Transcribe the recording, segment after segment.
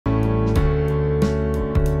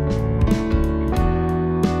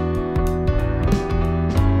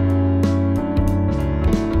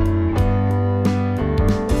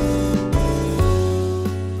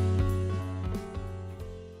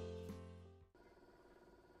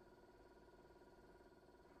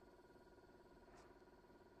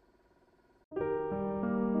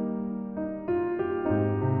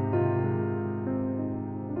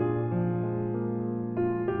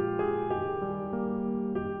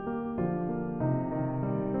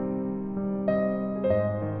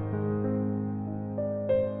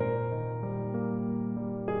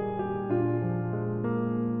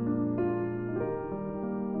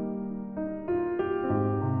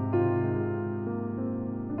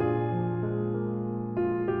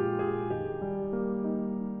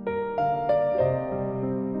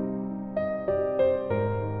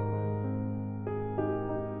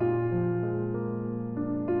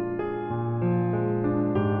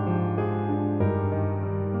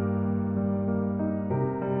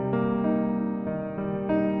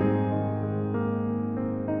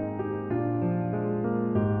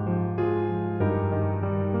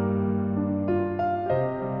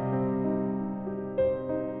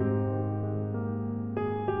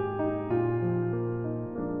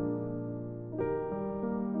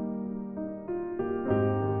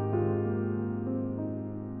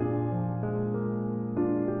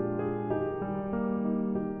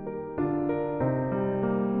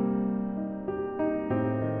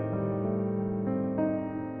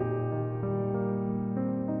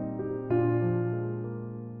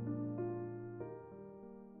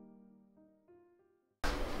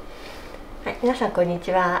はい、皆さんこんに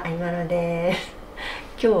ちは、あいまろです。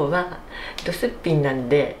今日はドすっぴんなん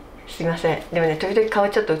ですいません。でもね、時々顔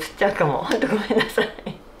ちょっと映っちゃうかも。ほんとごめんなさい。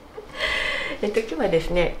今日はです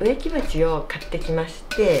ね、植木鉢を買ってきまし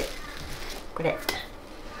て、これ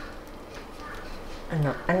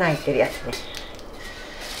穴開いてるやつね。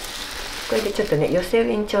これでちょっとね、寄せ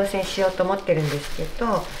植えに挑戦しようと思ってるんですけ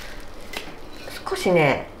ど、少し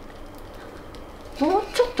ね、もう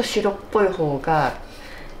ちょっと白っぽい方が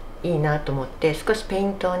いいなと思って、少しペイ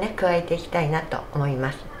ントをね加えていきたいなと思い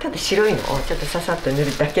ます。ただ白いのをちょっとささっと塗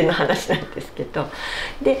るだけの話なんですけど、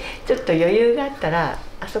でちょっと余裕があったら、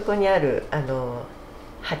あそこにある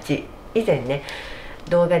鉢、以前ね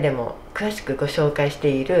動画でも詳しくご紹介して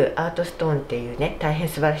いるアートストーンっていうね、大変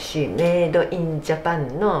素晴らしいメイドインジャパ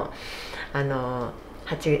ンの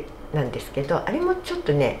鉢なんですけど、あれもちょっ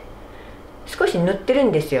とね少し塗ってる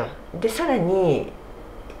んですよ。でさらに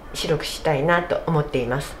白くしたいなと思ってい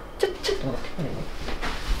ます。ちょっと待ってくれね。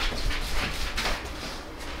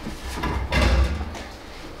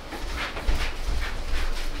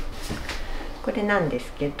これなんで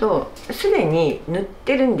すけど、すでに塗っ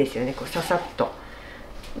てるんですよね、こうささっと。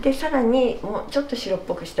でさらにもうちょっと白っ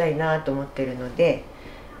ぽくしたいなと思ってるので、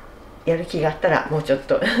やる気があったらもうちょっ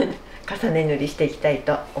と重ね塗りしていきたい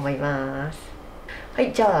と思います。は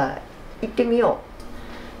い、じゃあ行ってみよう。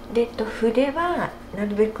で筆はな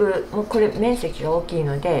るべく、もうこれ面積が大きい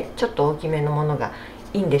のでちょっと大きめのものが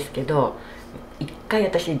いいんですけど、一回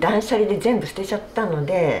私断捨離で全部捨てちゃったの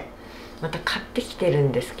でまた買ってきてる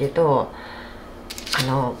んですけど、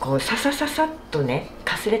こうささささっとね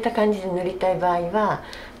かすれた感じで塗りたい場合は、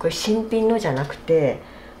これ新品のじゃなくて、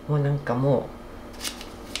もうなんかも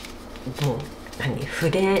う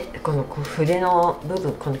筆、この筆の部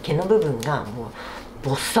分、この毛の部分がもう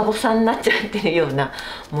ボッサボサになっちゃってるような、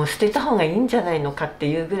もう捨てた方がいいんじゃないのかって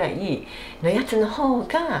いうぐらいのやつの方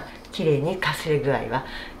が綺麗にかすれ具合は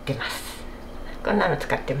出ます。こんなの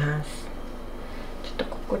使ってます。ちょっと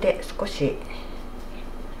ここで少し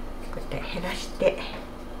こうやって減らして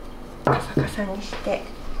カサカサにして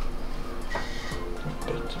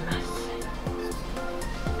塗っていきます。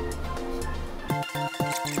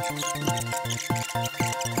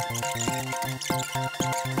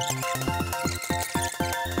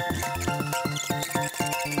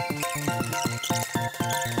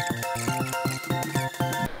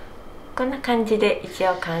こんな感じで一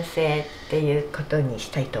応完成っていうことに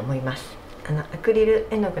したいと思います。アクリル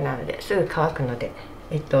絵の具なのですぐ乾くので、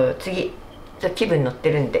次気分乗っ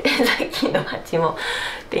てるんでさっきの鉢も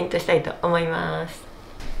ペイントしたいと思います。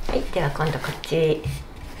はい、では今度こっち、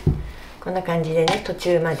こんな感じでね、途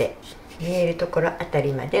中まで見えるところあた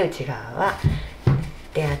りまで内側は塗っ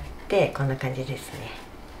てあって、こんな感じですね。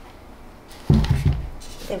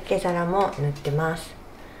で受け皿も塗ってます。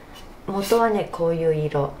元はねこういう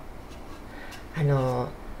色、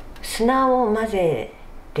砂を混ぜ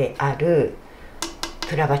てある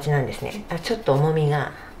プラ鉢なんですね。ちょっと重み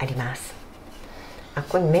があります。こ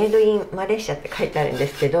こにメイドインマレーシアって書いてあるんで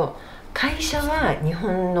すけど、会社は日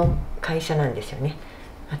本の会社なんですよね。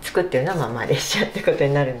作ってるのはマレーシアってこと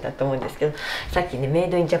になるんだと思うんですけど、さっきねメイ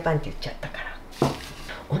ドインジャパンって言っちゃったから。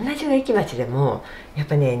同じ植木鉢でもやっ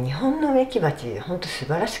ぱね、日本の植木鉢ほんと素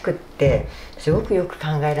晴らしくって、すごくよく考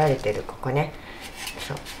えられてる。ここね、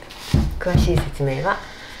そう、詳しい説明は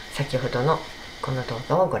先ほどのこの動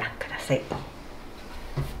画をご覧ください。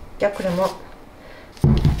じゃあこれも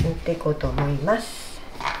塗っていこうと思います。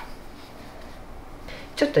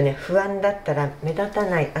ちょっとね不安だったら目立た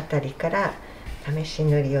ないあたりから試し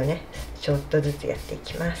塗りをねちょっとずつやってい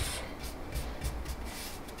きます。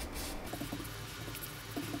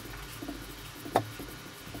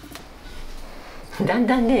だん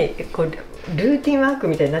だんねこうルーティンワーク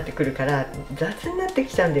みたいになってくるから雑になって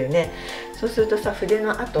きちゃうんだよね。そうするとさ、筆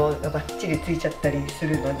の跡がバッチリついちゃったりす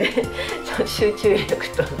るのでその集中力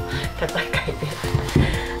との戦いです。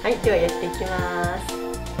はい、ではやっていきます。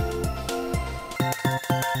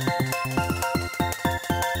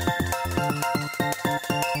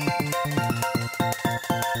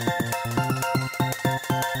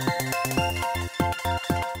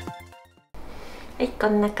はい、こ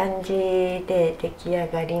んな感じで出来上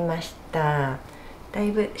がりました。だ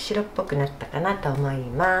いぶ白っぽくなったかなと思い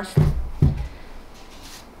ます。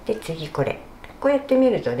で次これ、こうやって見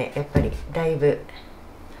るとねやっぱりだいぶ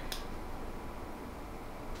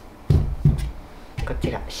こっち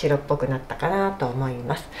が白っぽくなったかなと思い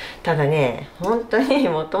ます。ただね、本当に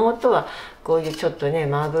もともとはこういうちょっとね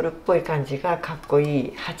マーブルっぽい感じがかっこい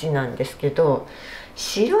い鉢なんですけど、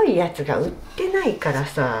白いやつが売ってないから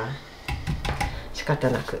さ、仕方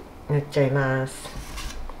なく塗っちゃいます。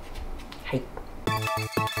はい。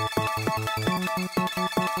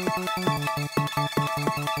は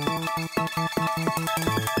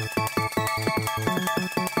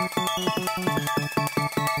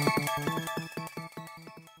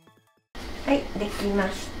い、できま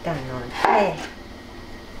したので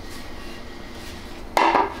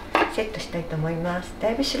セットしたいと思います。だ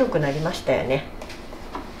いぶ白くなりましたよね。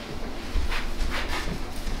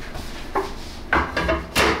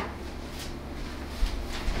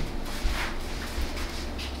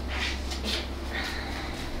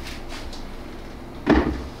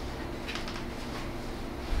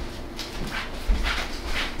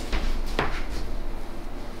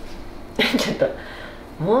ちょっと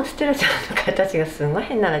モンステラちゃんの形がすごい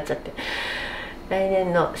変になっちゃって、来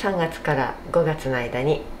年の3月から5月の間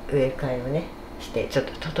に植え替えをねしてちょっ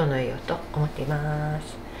と整えようと思っていま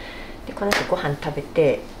す。でこの後ご飯食べ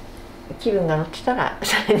て気分が乗ってたら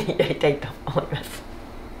さらにやりたいと思います。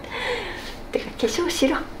てか化粧し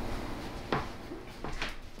ろ。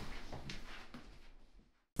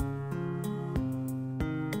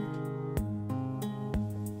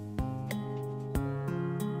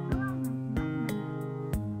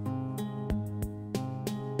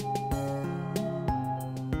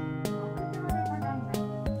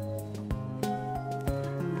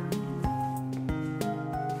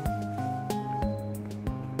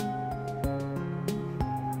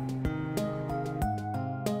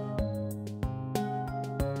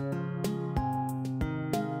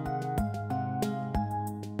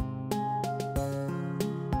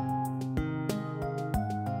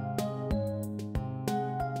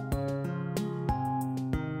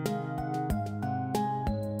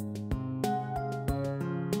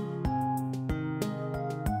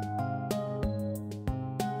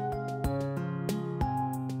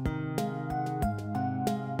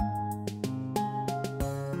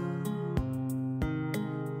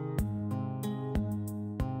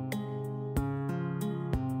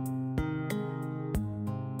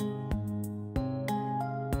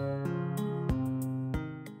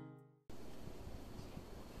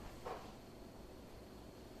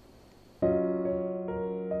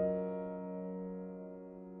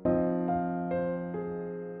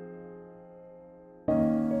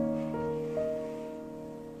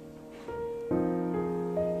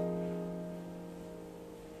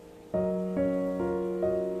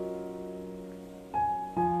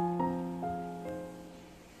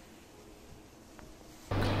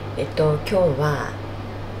今日は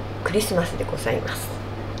クリスマスでございます。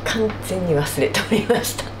完全に忘れておりま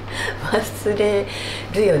した。忘れ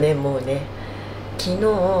るよね、もうね。昨日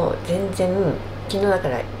だか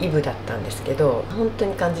らイブだったんですけど、本当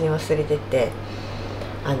に完全に忘れてて、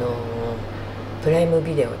プライム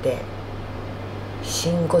ビデオで「シ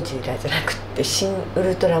ン・ゴジラ」じゃなくって「シン・ウ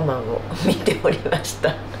ルトラマン」を見ておりまし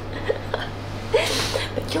た。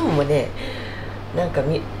今日もね、なんか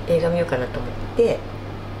映画見ようかなと思って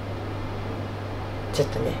ちょっ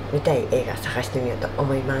とね見たい映画探してみようと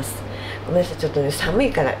思います。ごめんなさい、ちょっとね寒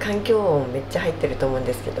いから環境音めっちゃ入ってると思うん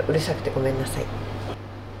ですけど、うるさくてごめんなさい。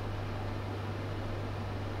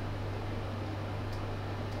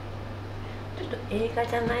ちょっと映画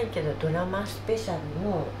じゃないけどドラマスペシャル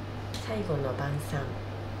の「最後の晩餐」、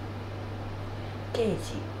刑事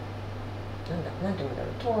なんていうんだろ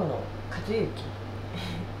う、遠野一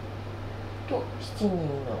行と7人の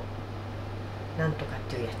なんとかっ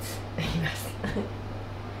ていうやついます。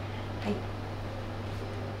はい。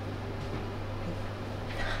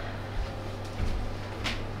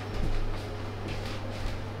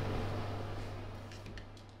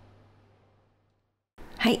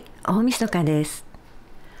はい、大晦日です。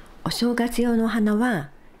お正月用のお花は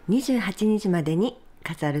28日までに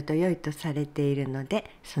飾ると良いとされているので、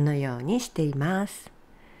そのようにしています。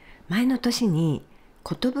前の年に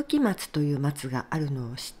寿松という松がある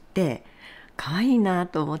のを知って可愛いな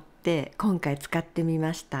と思って今回使ってみ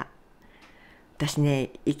ました。私ね、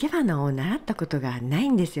生け花を習ったことがない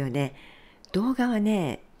んですよね。動画は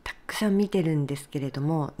ねたくさん見てるんですけれど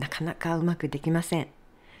も、なかなかうまくできません。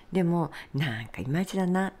でもなんかいまいちだ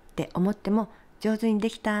なって思っても、上手にで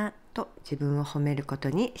きたと自分を褒めること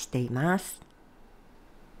にしています。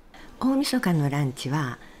大晦日のランチ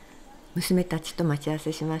は娘たちと待ち合わ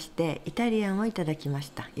せしまして、イタリアンをいただきま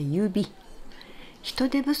した。指人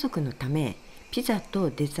手不足のためピザと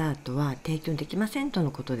デザートは提供できませんと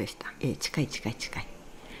のことでした。近い食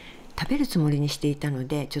べるつもりにしていたの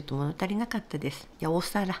でちょっと物足りなかったです。お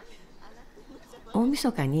皿、大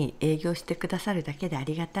晦日に営業してくださるだけであ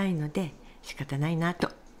りがたいので仕方ないなと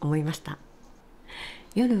思いました。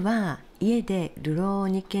夜は家でるろう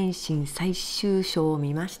に剣心最終章を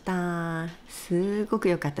見ました。すごく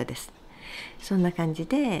良かったです。そんな感じ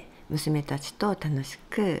で娘たちと楽し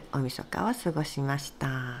く大晦日を過ごしまし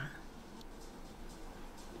た。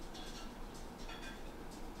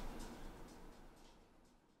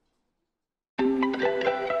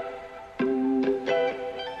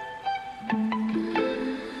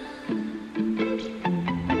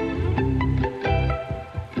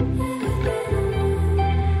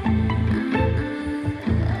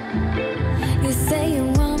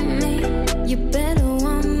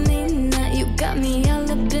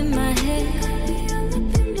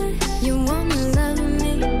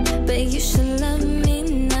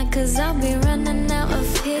I'll be running